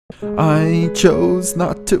I chose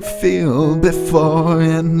not to feel before,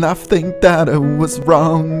 and I think that I was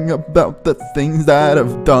wrong about the things that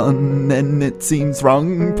I've done, and it seems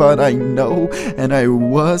wrong, but I know. And I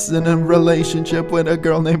was in a relationship with a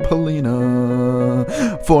girl named Paulina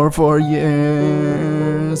for 4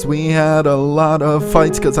 years. We had a lot of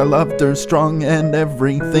fights cause I loved her strong, and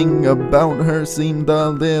everything about her seemed a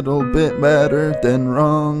little bit better than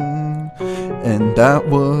wrong. And that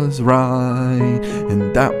was right,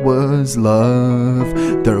 and that was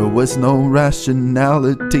love. There was no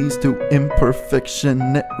rationalities to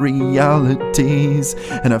imperfectionate realities.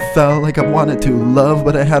 And I felt like I wanted to love,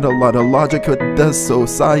 but I had a lot of logic with the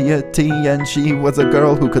society. And she was a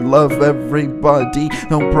girl who could love everybody,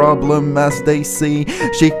 no problem as they see.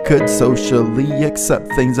 She could socially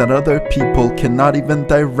accept things that other people cannot even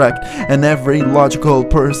direct. And every logical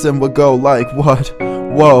person would go like, what?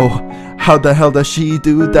 Whoa, how the hell does she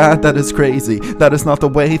do that? That is crazy. That is not the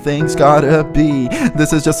way things gotta be.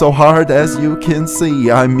 This is just so hard as you can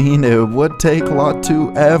see. I mean, it would take a lot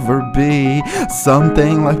to ever be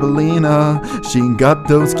something like Paulina. She got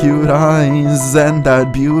those cute eyes and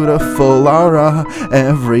that beautiful aura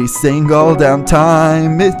every single damn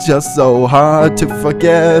time. It's just so hard to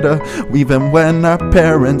forget her, even when our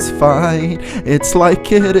parents fight. It's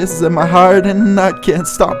like it is in my heart and I can't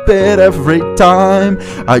stop it every time.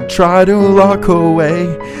 I try to lock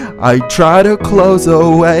away, I try to close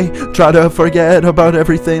away, try to forget about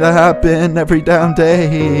everything that happened every damn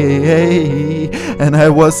day. And I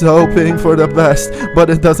was hoping for the best, but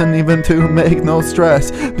it doesn't even to make no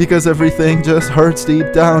stress, because everything just hurts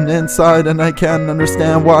deep down inside, and I can't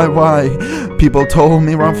understand why. People told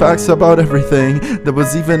me wrong facts about everything. There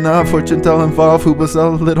was even a fortune teller involved who was a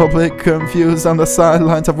little bit confused on the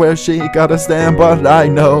sidelines of where she gotta stand. But I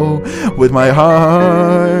know with my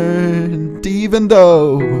heart, even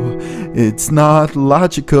though it's not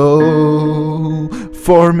logical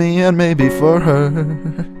for me and maybe for her,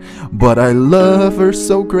 but I love her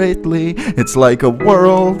so greatly. It's like a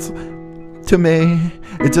world to me.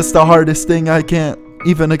 It's just the hardest thing. I can't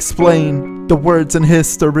even explain the words in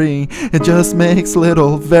history. It just makes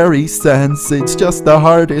little very sense. It's just the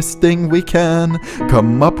hardest thing we can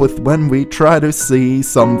come up with when we try to see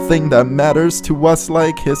something that matters to us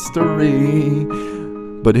like history.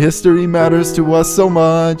 But history matters to us so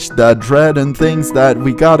much, that dread and things that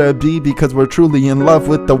we gotta be, because we're truly in love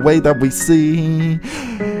with the way that we see.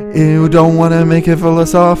 You don't wanna make it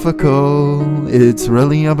philosophical. It's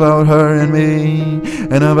really about her and me,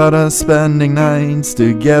 and about us spending nights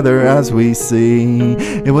together as we see.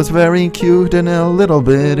 It was very cute and a little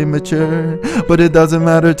bit immature, but it doesn't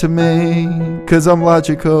matter to me, cause I'm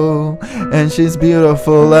logical, and she's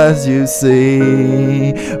beautiful as you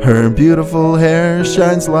see. Her beautiful hair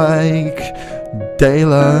shines like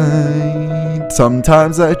daylight.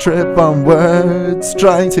 Sometimes I trip on words,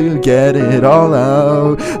 trying to get it all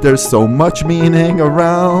out. There's so much meaning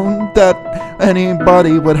around that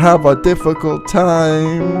anybody would have a difficult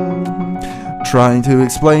time trying to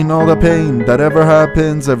explain all the pain that ever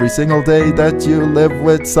happens every single day that you live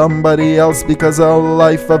with somebody else, because a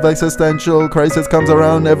life of existential crisis comes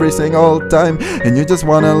around every single time, and you just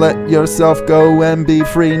want to let yourself go and be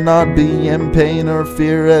free, not be in pain or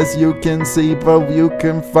fear, as you can see. But you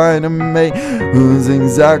can find a mate who's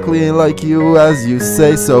exactly like you, as you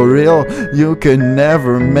say, so real you can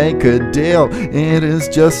never make a deal. It is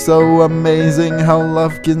just so amazing how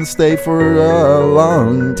love can stay for a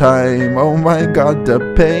long time. Oh my God, the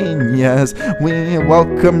pain, yes. We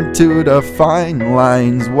welcome to the fine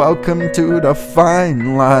lines, welcome to the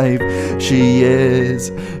fine life. She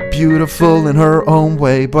is beautiful in her own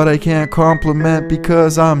way, but I can't compliment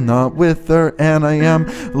because I'm not with her, and I am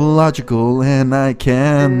logical, and I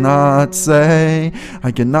cannot say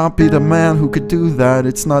I cannot be the man who could do that.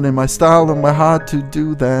 It's not in my style or my heart to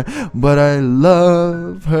do that, but I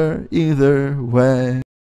love her either way.